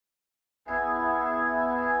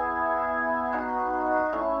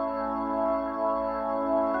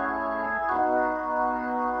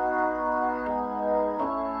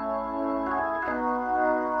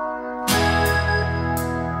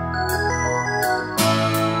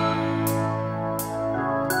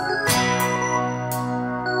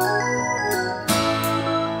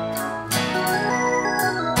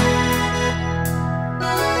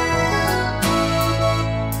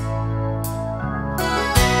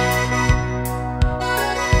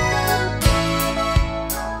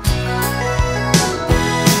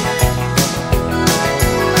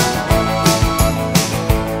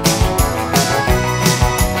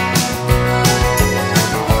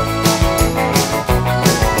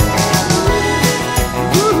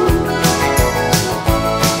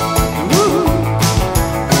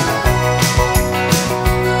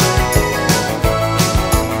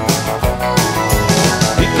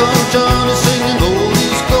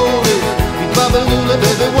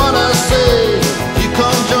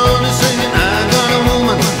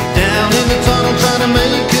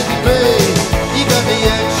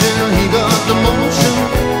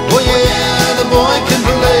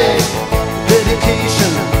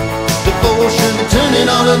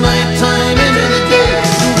all the nighttime into the day.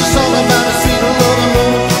 Do the song about a sweet loving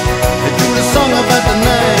woman. They do the song about the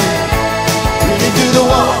night. Really do the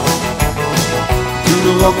walk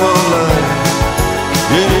all night.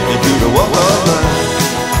 Yeah, you do the walk all night.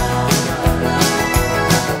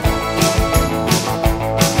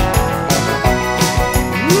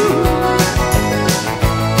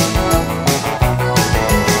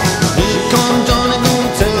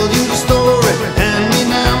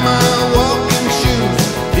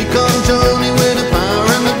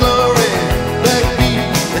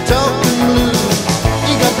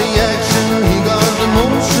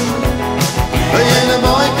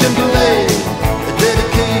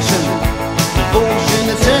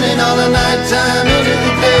 Time into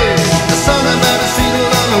the day. A song about a sweet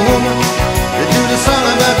loving woman. They do the song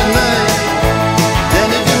about the night. Then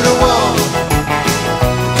they do the walk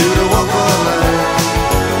all night.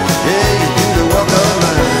 Yeah, you do the walk all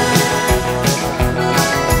night.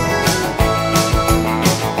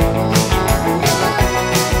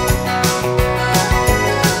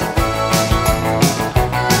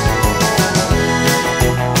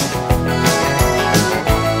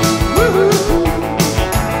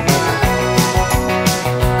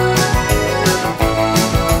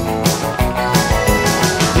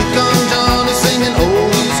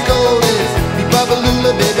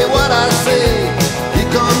 Baby, what I say. Here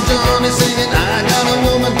comes Johnny singing, I got a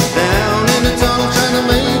woman down in the tunnel trying to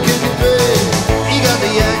make it pay. He got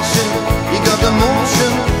the action, he got the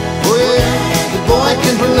motion. Oh yeah, the boy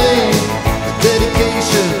can play. The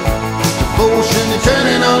dedication, devotion, the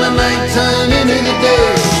turning all the nighttime into the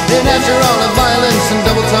day. And after all the violence and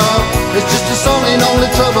double talk, it's just a song ain't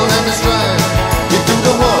only trouble.